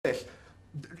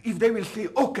if they will say,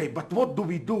 okay, but what do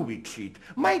we do with it?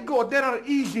 My God, there are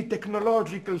easy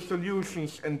technological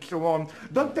solutions and so on.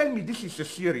 Don't tell me this is a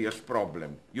serious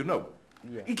problem, you know.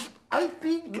 Yeah. I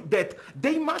think that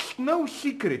they must know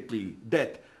secretly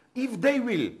that if they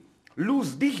will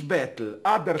lose this battle,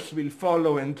 others will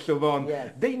follow and so on.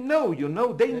 Yes. They know, you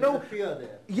know, they know. There's a fear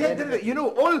there. Yeah, you know,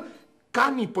 all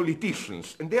canny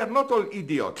politicians, and they are not all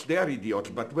idiots, they are idiots,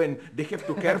 but when they have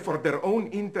to care for their own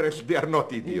interests, they are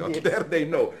not idiots. There they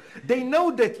know. They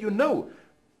know that, you know,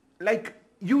 like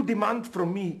you demand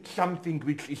from me something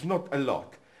which is not a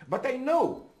lot, but I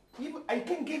know, if I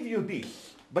can give you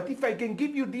this, but if I can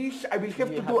give you this, I will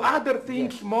have to do other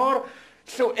things more.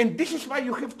 So, and this is why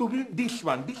you have to win this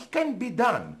one. This can be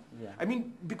done. Yeah. I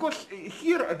mean, because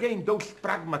here again, those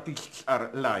pragmatists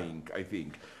are lying, I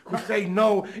think, who say,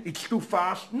 no, it's too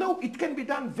fast. No, it can be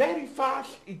done very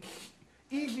fast. It's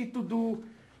easy to do.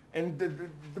 And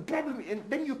the problem, and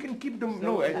then you can keep them. So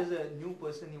no, there's a new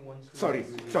person who wants to. Sorry.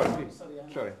 Sorry.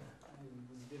 I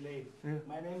was delayed. Yeah.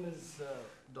 My name is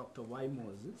Dr. Y.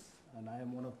 Moses, and I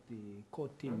am one of the core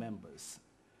team members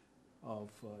of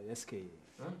SKA.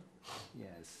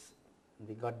 Yes.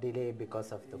 We got delayed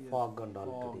because of the fog and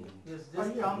all today. Yes,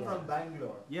 just come from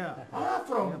Bangalore. Yeah.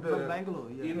 From Bangalore,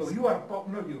 yes. You know, you are,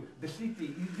 the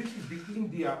city, this is the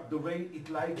India, the way it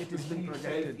likes to see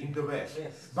itself in the West.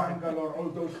 Yes. Bangalore, all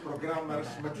those programmers,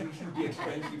 the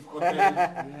expensive hotels.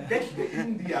 That's the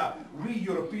India we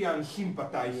Europeans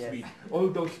sympathize with. All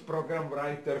those program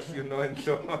writers, you know, and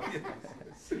so on.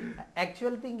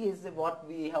 Actual thing is what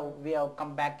we have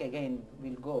come back again,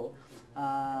 we'll go.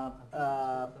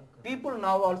 People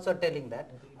now also telling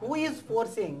that who is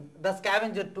forcing the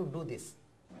scavenger to do this,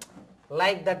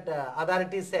 like that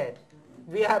authority said,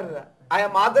 I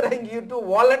am ordering you to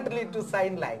voluntarily to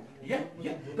sign like. Yeah,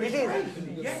 it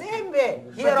is same way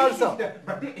here also.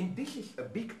 And this is a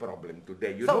big problem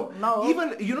today, you know. Now,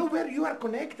 even, you know, where you are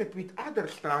connected with other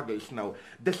struggles now.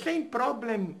 The same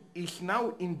problem is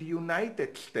now in the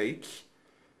United States,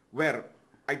 where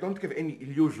I don't have any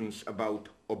illusions about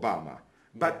Obama,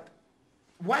 but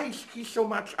why is he so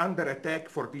much under attack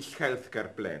for this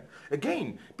healthcare plan?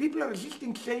 Again, people are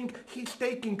resisting, saying he's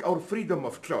taking our freedom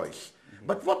of choice.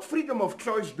 But what freedom of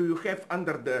choice do you have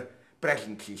under the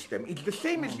present system? It's the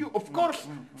same as you, of course,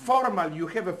 formal you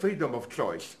have a freedom of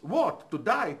choice. What? To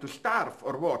die, to starve,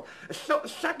 or what? So,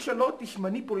 such a lot is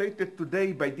manipulated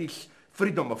today by this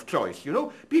freedom of choice, you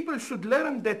know? People should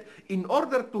learn that in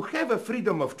order to have a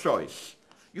freedom of choice,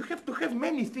 you have to have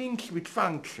many things which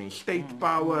function, state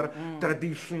power,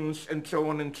 traditions, and so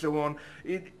on and so on.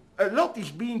 A lot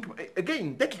is being,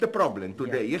 again, that's the problem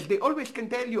today. Yes, they always can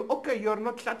tell you, okay, you're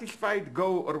not satisfied,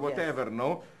 go, or whatever,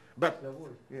 no? But,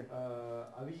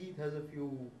 Avijit has a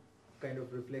few kind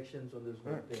of reflections on this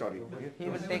whole thing. Sorry. He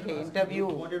will take an interview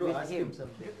wanted to with ask him.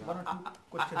 something.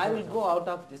 I will go out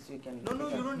of this weekend. No,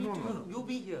 you don't need to. You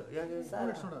be here.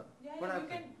 Sir, you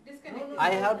can disconnect. I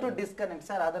have to disconnect,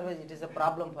 sir, otherwise it is a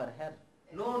problem for her.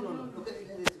 No. Look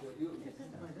at this.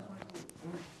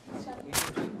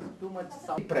 Too much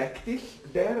sound. Practice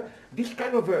there, this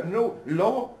kind of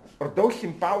law or those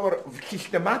in power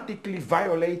systematically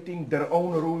violating their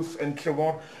own rules and so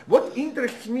on. What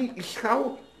interests me is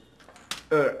how,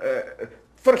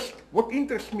 first, what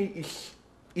interests me is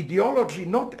ideology,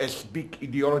 not as big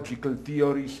ideological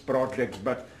theories, projects,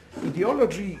 but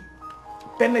ideology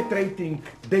penetrating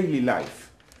daily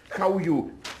life. How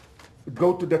you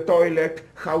go to the toilet,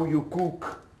 how you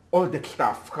cook, all that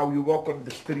stuff, how you walk on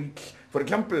the streets. For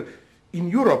example, in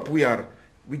Europe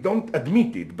we don't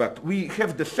admit it, but we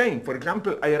have the same. For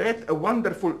example, I read a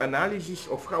wonderful analysis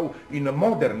of how in a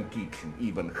modern kitchen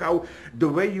even, how the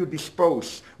way you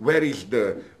dispose, where is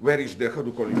the, how do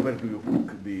you call it, where do you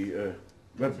cook the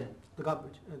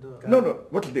garbage. No,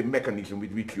 what's the mechanism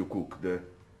with which you cook? The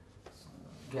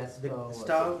Gas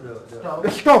stove.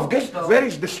 The stove. Where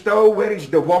is the stove? Where is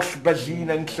the wash basin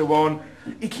and so on?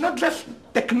 It's not just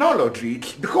technology,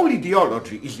 it's the whole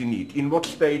ideology is in it, in what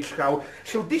stage, how.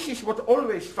 So this is what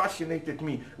always fascinated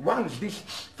me. Once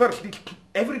this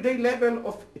everyday level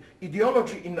of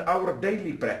ideology in our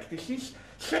daily practices.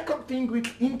 Second thing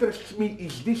which interests me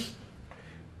is this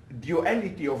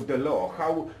duality of the law.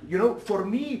 How, you know, for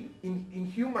me in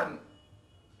human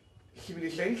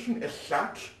civilization as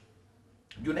such,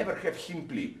 you never have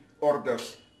simply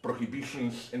orders,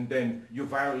 prohibitions, and then you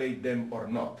violate them or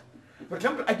not. For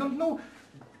example, I don't know,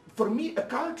 for me a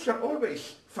culture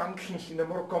always functions in a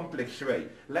more complex way.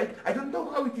 Like, I don't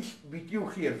know how it is with you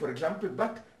here, for example,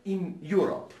 but in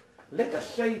Europe, let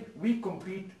us say we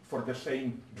compete for the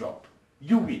same job.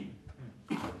 You win.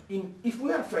 If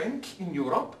we are friends in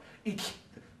Europe, it's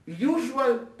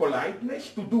usual politeness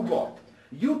to do what?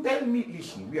 You tell me,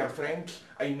 listen, we are friends,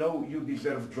 I know you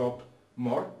deserve job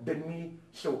more than me,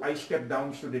 so I step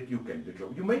down so that you can do the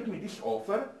job. You make me this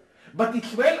offer, but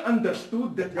it's well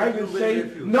understood that I will say,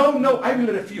 no, I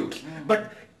will refuse.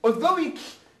 But although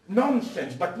it's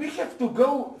nonsense, but we have to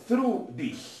go through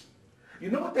this.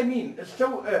 You know what I mean?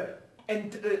 So,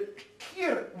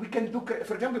 here we can do,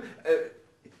 for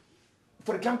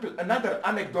example, another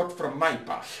anecdote from my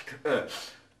past.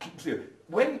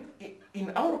 When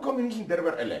in our communism there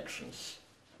were elections,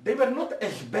 they were not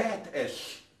as bad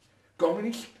as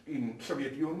communists in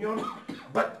Soviet Union,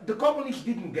 but the communists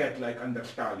didn't get, like under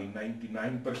Stalin,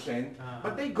 99%,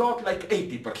 but they got like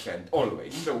 80%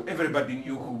 always. So everybody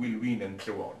knew who will win and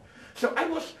so on. So I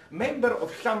was member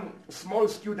of some small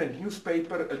student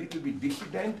newspaper, a little bit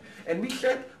dissident, and we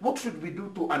said, what should we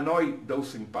do to annoy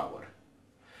those in power?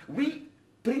 We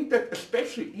printed a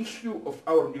special issue of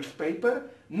our newspaper,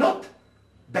 not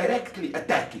directly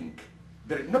attacking,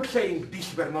 not saying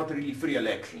these were not really free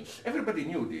elections. Everybody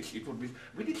knew this.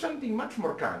 We did something much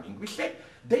more cunning. We said,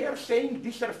 they are saying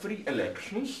these are free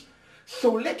elections,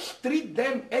 so let's treat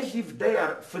them as if they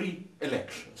are free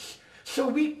elections. So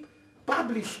we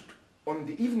published on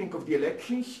the evening of the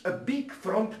elections a big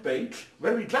front page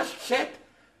where we just said,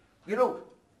 you know,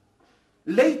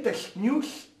 latest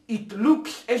news, it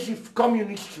looks as if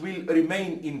communists will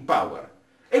remain in power.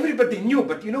 Everybody knew,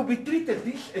 but you know, we treated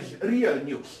this as real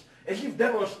news, as if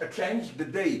there was a chance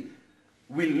that they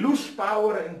will lose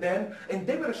power and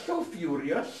they were so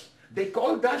furious, they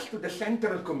called us to the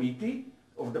central committee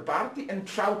of the party and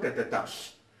shouted at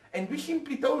us. And we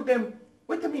simply told them,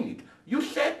 wait a minute, you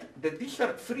said that these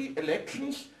are free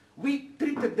elections, we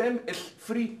treated them as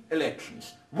free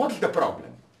elections. What's the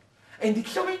problem? And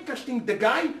it's so interesting, the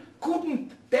guy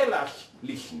couldn't tell us,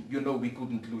 listen, you know we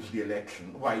couldn't lose the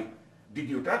election, why did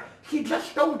you try? He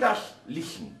just told us,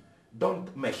 listen,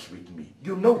 don't mess with me.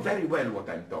 You know very well what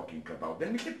I'm talking about.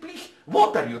 Then we said, please,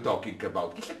 what are you talking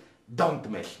about? He said, don't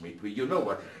mess with me. You know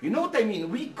what I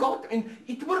mean? We got, and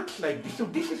it works like this. So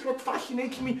this is what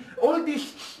fascinates me. All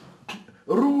these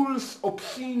rules,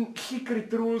 obscene,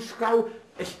 secret rules, how,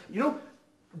 you know,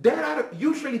 there are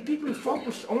usually people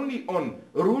focus only on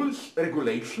rules,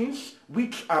 regulations,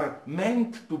 which are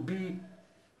meant to be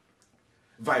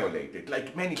violated,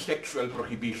 like many sexual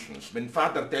prohibitions. When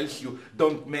father tells you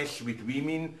don't mess with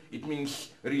women, it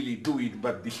means really do it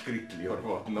but discreetly or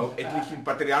what, no? At least in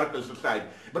patriarchal society.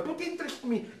 But what interests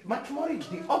me much more is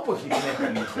the opposite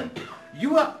mechanism.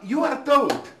 You are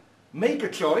told, make a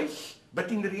choice, but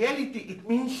in reality it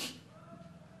means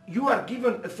you are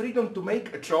given a freedom to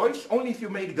make a choice only if you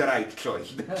make the right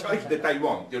choice, the choice that I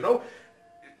want, you know?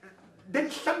 There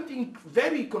is something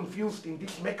very confused in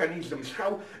these mechanisms,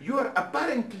 how you are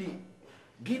apparently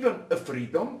given a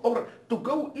freedom, or to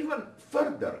go even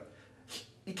further.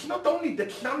 It's not only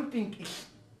that something is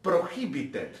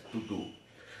prohibited to do,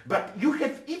 but you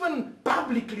have even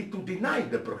publicly to deny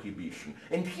the prohibition.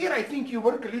 And here I think you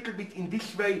work a little bit in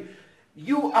this way.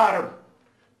 You are,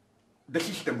 the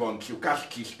system wants you,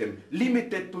 caste system,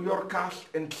 limited to your caste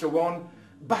and so on.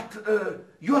 But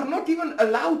you are not even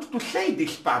allowed to say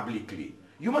this publicly.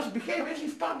 You must behave as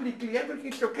if publicly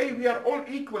everything's okay, we are all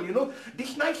equal, you know.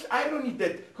 This nice irony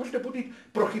that, how should I put it,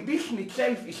 prohibition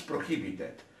itself is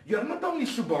prohibited. You are not only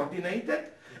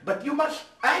subordinated, but you must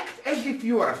act as if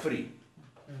you are free.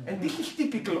 And this is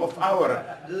typical of our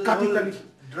capitalism.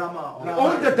 Drama.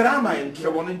 All the drama and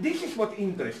so on, and this is what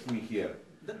interests me here.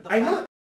 I know